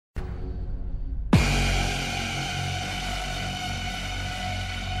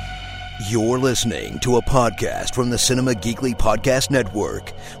You're listening to a podcast from the Cinema Geekly Podcast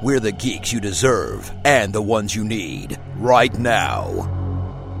Network. We're the geeks you deserve and the ones you need right now.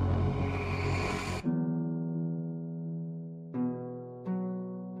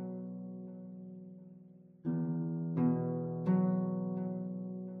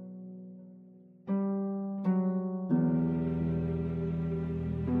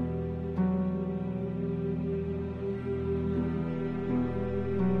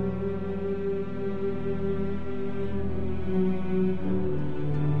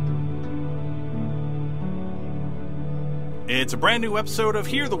 It's a brand new episode of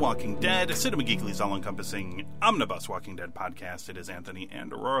Hear the Walking Dead, Cinema Geekly's all-encompassing omnibus Walking Dead podcast. It is Anthony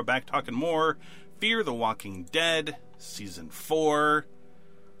and Aurora back talking more Fear the Walking Dead, Season 4.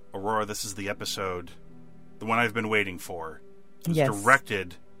 Aurora, this is the episode, the one I've been waiting for. It's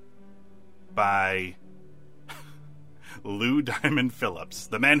directed by Lou Diamond Phillips,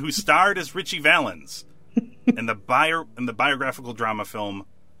 the man who starred as Richie Valens in the biographical drama film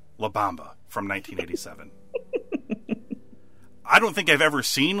La Bamba from 1987. I don't think I've ever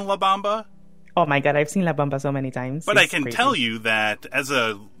seen La Bamba. Oh my god, I've seen La Bamba so many times. But I can tell you that as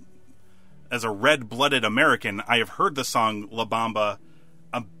a red-blooded American, I have heard the song La Bamba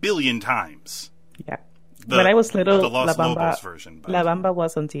a billion times. Yeah. When I was little, the Los Lobos version. La Bamba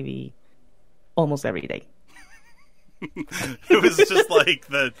was on TV almost every day. It was just like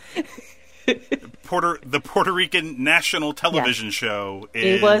the Puerto Rican national television show.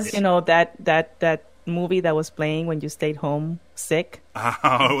 It was, that movie that was playing when you stayed home sick.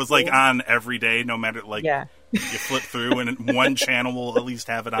 It was like on every day, no matter you flip through and one channel will at least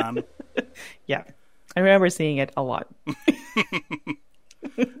have it on. Yeah, I remember seeing it a lot.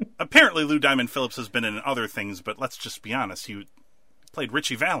 Apparently, Lou Diamond Phillips has been in other things, but let's just be honest, he played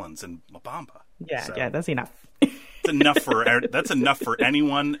Richie Valens in La Bamba. Yeah, that's enough. That's enough for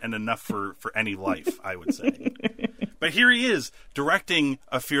anyone and enough for any life, I would say. But here he is, directing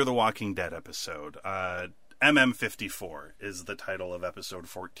a Fear the Walking Dead episode. MM54 is the title of episode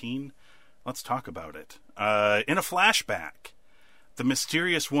 14. Let's talk about it. In a flashback, the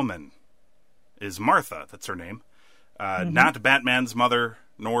mysterious woman is Martha, that's her name. Not Batman's mother,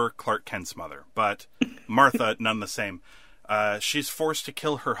 nor Clark Kent's mother, but Martha none the same. She's forced to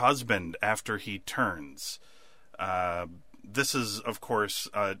kill her husband after he turns. This is, of course,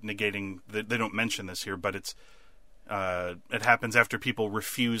 negating... They don't mention this here, but it happens after people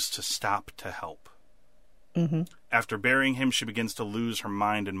refuse to stop to help. Mm-hmm. After burying him, she begins to lose her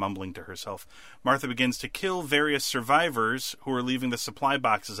mind and mumbling to herself. Martha begins to kill various survivors who are leaving the supply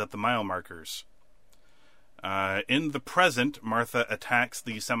boxes at the mile markers. In the present, Martha attacks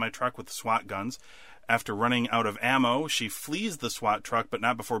the semi-truck with SWAT guns. After running out of ammo, she flees the SWAT truck, but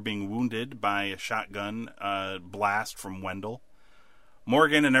not before being wounded by a shotgun blast from Wendell.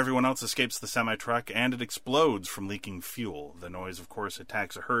 Morgan and everyone else escapes the semi-truck, and it explodes from leaking fuel. The noise, of course,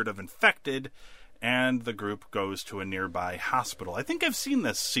 attacks a herd of infected, and the group goes to a nearby hospital. I think I've seen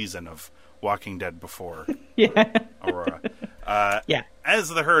this season of Walking Dead before. Yeah. Aurora. Yeah. As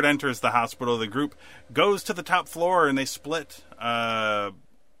the herd enters the hospital, the group goes to the top floor, and they split... in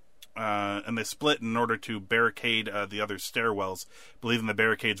order to barricade the other stairwells. Believing the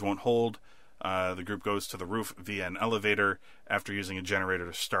barricades won't hold, the group goes to the roof via an elevator after using a generator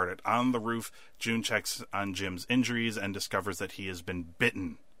to start it. On the roof, June checks on Jim's injuries and discovers that he has been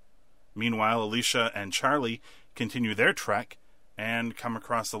bitten. Meanwhile, Alicia and Charlie continue their trek and come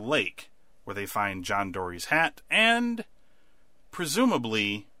across a lake where they find John Dory's hat and,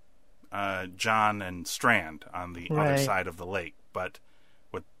 presumably, John and Strand on the other side of the lake. But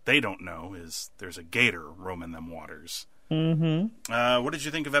what they don't know is there's a gator roaming them waters. Mm-hmm. What did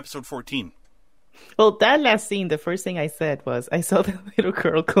you think of episode 14? Well, that last scene, the first thing I said was, I saw the little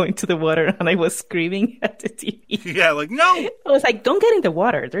girl go into the water and I was screaming at the TV. Yeah, like, no! I was like, don't get in the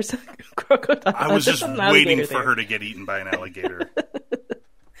water. There's a crocodile. I was just waiting for her to get eaten by an alligator.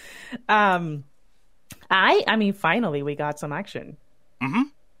 I mean, finally, we got some action. Mm-hmm.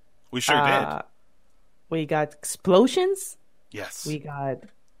 We sure did. We got explosions. Yes. We got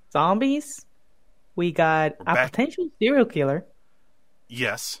zombies. We got a potential serial killer.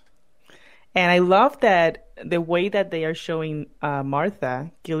 Yes. And I love that the way that they are showing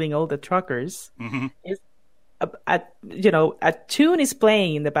Martha killing all the truckers is, a tune is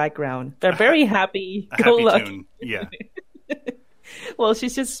playing in the background. They're very happy. Happy tune. Yeah. Well,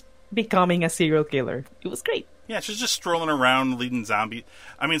 she's just becoming a serial killer. It was great. Yeah, she's just strolling around leading zombie.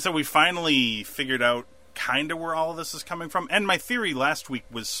 I mean, so we finally figured out kind of where all of this is coming from. And my theory last week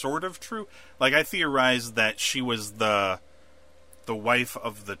was sort of true. Like, I theorized that she was the wife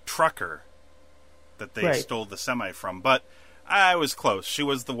of the trucker that they stole the semi from. But I was close. She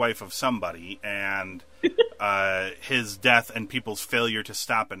was the wife of somebody, and his death and people's failure to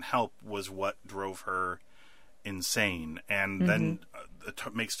stop and help was what drove her insane. And then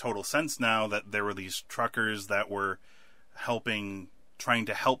it makes total sense now that there were these truckers that were trying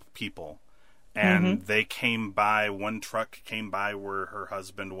to help people. And they came by, one truck came by where her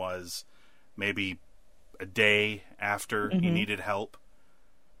husband was maybe a day after he needed help.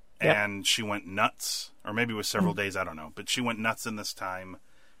 Yep. And she went nuts, or maybe it was several days, I don't know. But she went nuts in this time,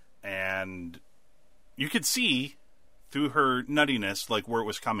 and you could see through her nuttiness, like, where it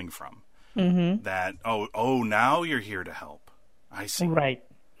was coming from. That, oh, now you're here to help. I see. Right.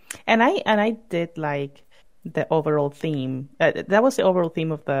 And I did like the overall theme. That was the overall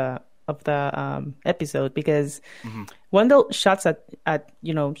theme of the episode, because Wendell shots at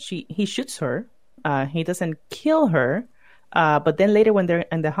he shoots her. He doesn't kill her. But then later when they're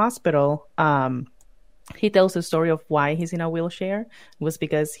in the hospital, he tells the story of why he's in a wheelchair. It was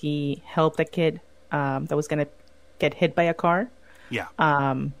because he helped a kid that was going to get hit by a car. Yeah.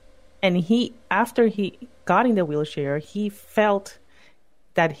 And after he got in the wheelchair, he felt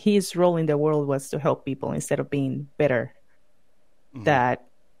that his role in the world was to help people instead of being bitter that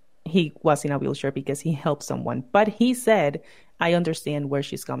he was in a wheelchair because he helped someone. But he said, I understand where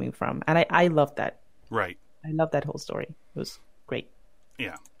she's coming from. And I love that. Right. I love that whole story. It was great.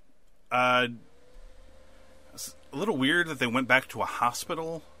 Yeah. It's a little weird that they went back to a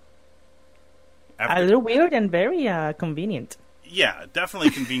hospital. A little weird and very convenient. Yeah, definitely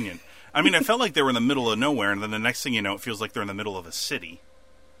convenient. I mean, I felt like they were in the middle of nowhere, and then the next thing you know, it feels like they're in the middle of a city.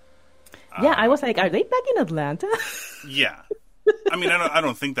 Yeah, I was like, are they back in Atlanta? Yeah. I mean, I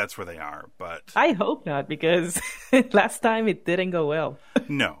don't think that's where they are, but... I hope not, because last time it didn't go well.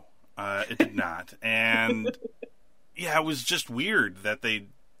 No, it did not. And, yeah, it was just weird that they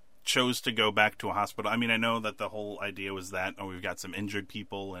chose to go back to a hospital. I mean, I know that the whole idea was that, we've got some injured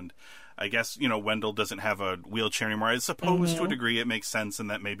people, and I guess, Wendell doesn't have a wheelchair anymore. I suppose to a degree it makes sense, and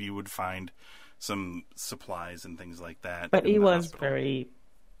that maybe you would find some supplies and things like that. But it was very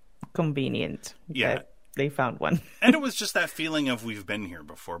convenient that they found one. And it was just that feeling of we've been here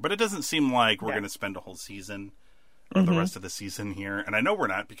before. But it doesn't seem like we're going to spend a whole season or the rest of the season here. And I know we're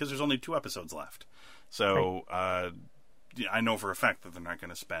not, because there's only 2 episodes left. So I know for a fact that they're not going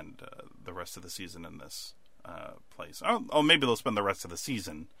to spend the rest of the season in this place. Oh, maybe they'll spend the rest of the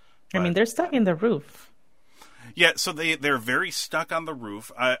season. But... I mean, they're stuck in the roof. Yeah, so they're very stuck on the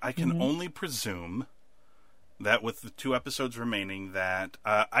roof. I can only presume that with the 2 episodes remaining, that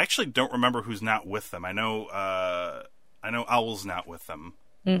I actually don't remember who's not with them. I know Owl's not with them.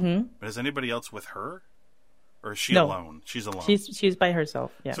 But is anybody else with her, or is she alone? She's alone. She's by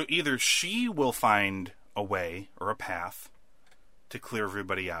herself. Yeah. So either she will find a way or a path to clear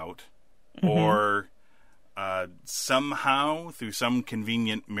everybody out, or somehow through some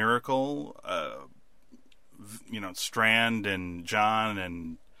convenient miracle, Strand and John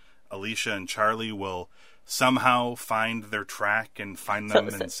and Alicia and Charlie will somehow find their track and find them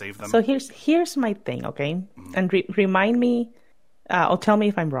and save them. So here's my thing, okay? And remind me, or tell me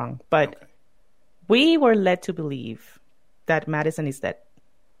if I'm wrong, but we were led to believe that Madison is dead.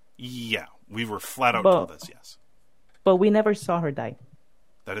 Yeah, we were flat out told this, yes. But we never saw her die.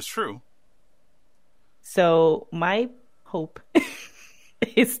 That is true. So my hope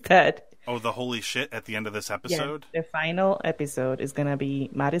is that... Oh, the holy shit at the end of this episode? Yeah, the final episode is going to be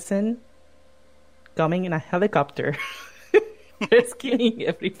Madison coming in a helicopter, rescuing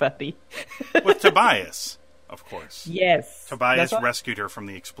everybody. With Tobias, of course. Yes. Tobias rescued her from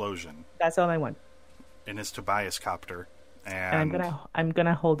the explosion. That's all I want. In his Tobias copter. And I'm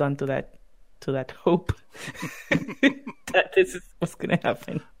gonna hold on to that hope that this is what's gonna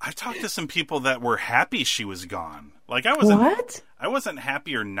happen. I talked to some people that were happy she was gone. Like I wasn't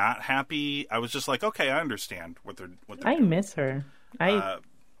happy or not happy. I was just like, okay, I understand what they're I doing. miss her. I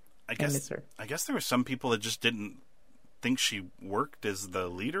miss her. I guess there were some people that just didn't think she worked as the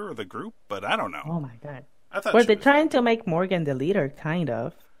leader of the group, but I don't know. Oh my god! I thought they're trying to make Morgan the leader, kind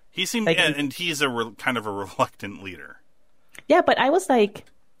of. He seemed, and he's kind of a reluctant leader. Yeah, but I was like,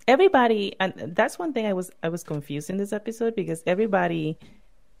 everybody, and that's one thing I was confused in this episode, because everybody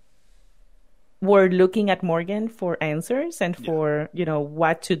were looking at Morgan for answers and for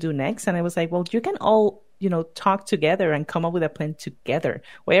what to do next, and I was like, well, you can all talk together and come up with a plan together.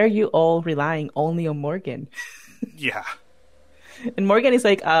 Why are you all relying only on Morgan? Yeah. And Morgan is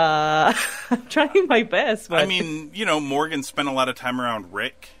like, I'm trying my best. But... I mean, Morgan spent a lot of time around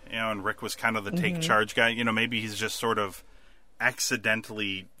Rick, and Rick was kind of the take charge guy. Maybe he's just sort of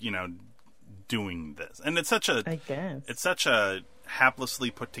accidentally, doing this. And it's such a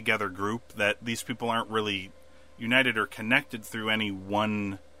haplessly put together group that these people aren't really, united or connected through any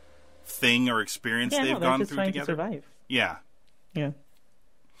one thing or experience they've gone just through trying together. to survive. Yeah. Yeah.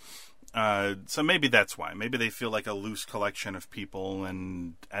 So maybe that's why. Maybe they feel like a loose collection of people,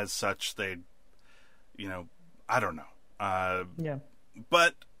 and as such, they, I don't know. Yeah.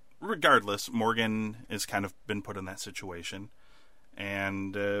 But regardless, Morgan has kind of been put in that situation,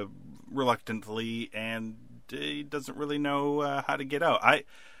 and reluctantly, and he doesn't really know how to get out.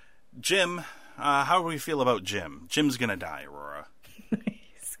 Jim, how do we feel about Jim? Jim's gonna die, Aurora.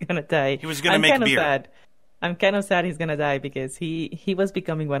 He's gonna die. He was gonna make beer. Sad. I'm kind of sad he's gonna die because he was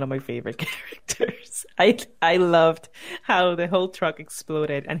becoming one of my favorite characters. I loved how the whole truck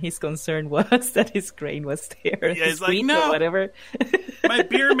exploded and his concern was that his grain was there. Yeah, he's like, no, whatever. My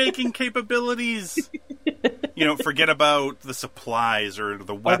beer making capabilities. Forget about the supplies or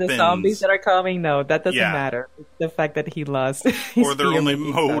the weapons. Or the zombies that are coming. No, that doesn't matter. It's the fact that he lost. Or their only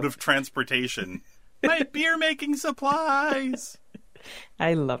mode of transportation. My beer making supplies.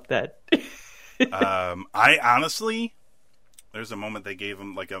 I love that. I honestly, there's a moment they gave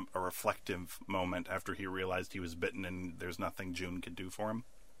him, like a reflective moment after he realized he was bitten and there's nothing June could do for him.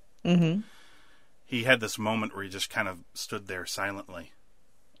 Mm-hmm. He had this moment where he just kind of stood there silently.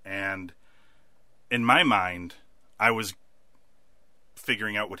 And in my mind, I was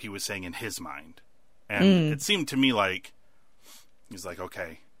figuring out what he was saying in his mind. And it seemed to me like, he's like,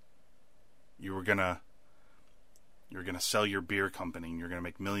 okay, you're gonna sell your beer company and you're gonna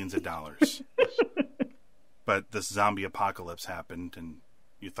make millions of dollars. But this zombie apocalypse happened and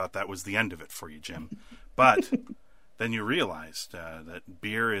you thought that was the end of it for you, Jim. But then you realized that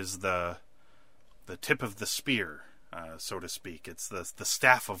beer is the tip of the spear, so to speak. It's the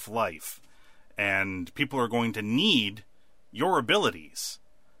staff of life. And people are going to need your abilities.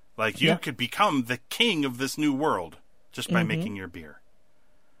 Like, you could become the king of this new world just by making your beer.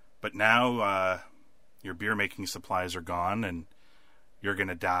 But now, your beer-making supplies are gone, and you're going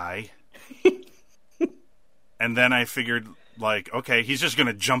to die. And then I figured, like, okay, he's just going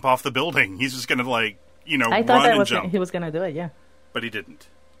to jump off the building. He's just going to, like, I thought run that and jump. He was going to do it, yeah. But he didn't.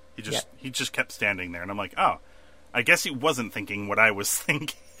 He just kept standing there. And I'm like, oh, I guess he wasn't thinking what I was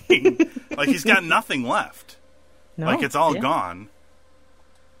thinking. Like, he's got nothing left. No, like, it's all gone.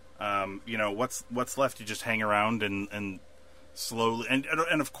 What's left? You just hang around and slowly... And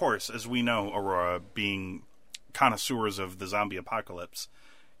of course, as we know, Aurora, being connoisseurs of the zombie apocalypse,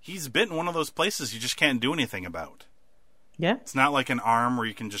 he's been one of those places you just can't do anything about. Yeah. It's not like an arm where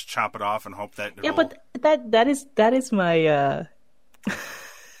you can just chop it off and hope that... Yeah, but that is my...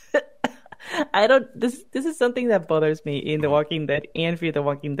 I don't... This is something that bothers me in The Walking Dead and Fear the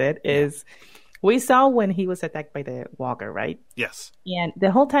Walking Dead is... We saw when he was attacked by the walker, right? Yes. And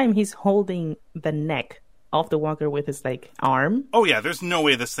the whole time he's holding the neck of the walker with his, like, arm. Oh, yeah. There's no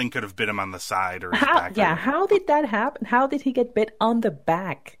way this thing could have bit him on the side or his back. Yeah, how did that happen? How did he get bit on the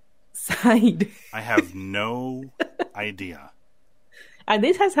back side? I have no idea. And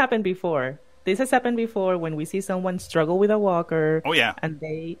this has happened before. This has happened before when we see someone struggle with a walker. Oh, yeah. And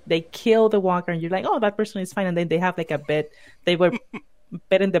they kill the walker and you're like, oh, that person is fine. And then they have, like, a bit. They were...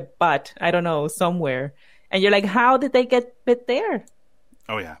 bit in the butt, I don't know, somewhere. And you're like, how did they get bit there?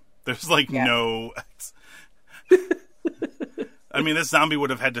 Oh, yeah. There's, like, no... I mean, this zombie would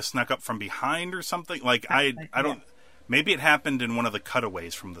have had to snuck up from behind or something. Like, I don't... Yeah. Maybe it happened in one of the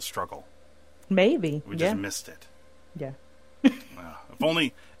cutaways from the struggle. Maybe. We just missed it. Yeah. If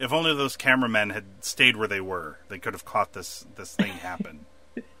only those cameramen had stayed where they were, they could have caught this thing happen.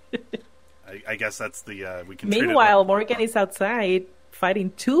 I guess that's the... we can. Meanwhile, Morgan is outside...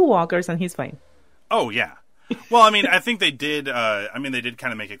 fighting two walkers and he's fine. Oh, yeah. Well, I mean, I think they did, they did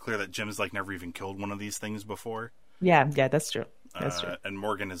kind of make it clear that Jim's, like, never even killed one of these things before. Yeah, that's true. That's true. And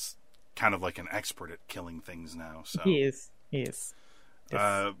Morgan is kind of like an expert at killing things now, so. He is. Yes.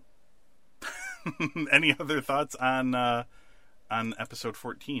 Any other thoughts on episode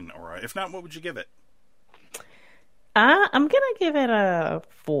 14, Aura? If not, what would you give it? I'm gonna give it a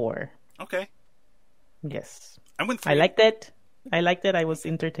 4. Okay. Yes. I went 3. I liked it. I was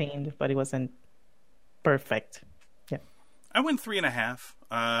entertained, but it wasn't perfect. Yeah. I went 3.5.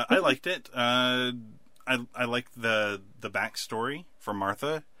 I liked it. I liked the backstory for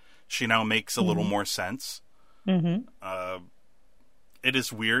Martha. She now makes a little more sense. Mm-hmm. It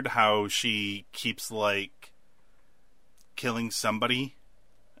is weird how she keeps, like, killing somebody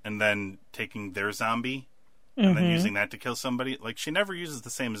and then taking their zombie and then using that to kill somebody. Like, she never uses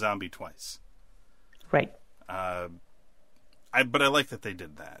the same zombie twice. Right. But I like that they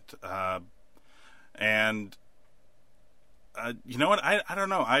did that. And you know what? I don't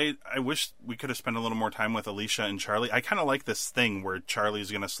know. I wish we could have spent a little more time with Alicia and Charlie. I kind of like this thing where Charlie's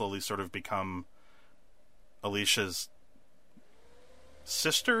going to slowly sort of become Alicia's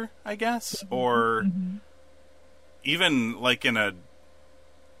sister, I guess, or even like in a.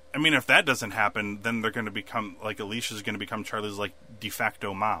 I mean, if that doesn't happen, then they're going to become like Alicia's going to become Charlie's like de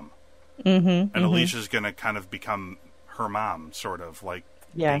facto mom, and Alicia's going to kind of become her mom, sort of like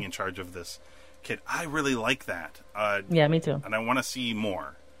being in charge of this kid. I really like that. Yeah, me too. And I want to see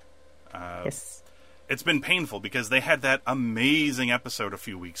more. Yes. It's been painful because they had that amazing episode a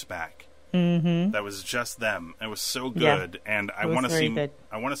few weeks back. That was just them. It was so good, and I want to see. Good.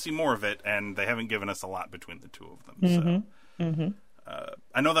 I want to see more of it, and they haven't given us a lot between the two of them. So,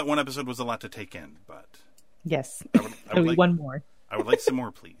 I know that one episode was a lot to take in, but yes, I would like one more. I would like some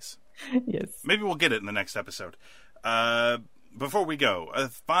more, please. Yes, maybe we'll get it in the next episode. Before we go, a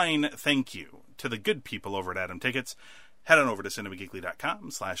fine thank you to the good people over at Adam Tickets. Head on over to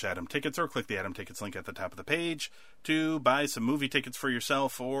cinemageekly.com/AdamTickets or click the Adam Tickets link at the top of the page to buy some movie tickets for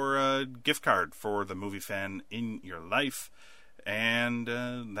yourself or a gift card for the movie fan in your life. And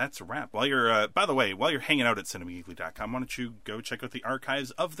that's a wrap. While you're, by the way, while you're hanging out at cinemageekly.com, why don't you go check out the archives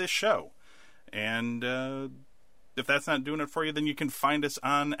of this show? And if that's not doing it for you, then you can find us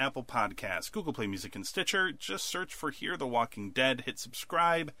on Apple Podcasts, Google Play Music, and Stitcher. Just search for Hear the Walking Dead, hit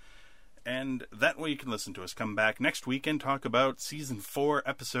subscribe, and that way you can listen to us. Come back next week and talk about Season 4,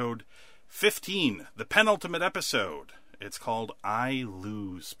 Episode 15, the penultimate episode. It's called I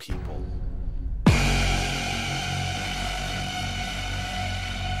Lose People.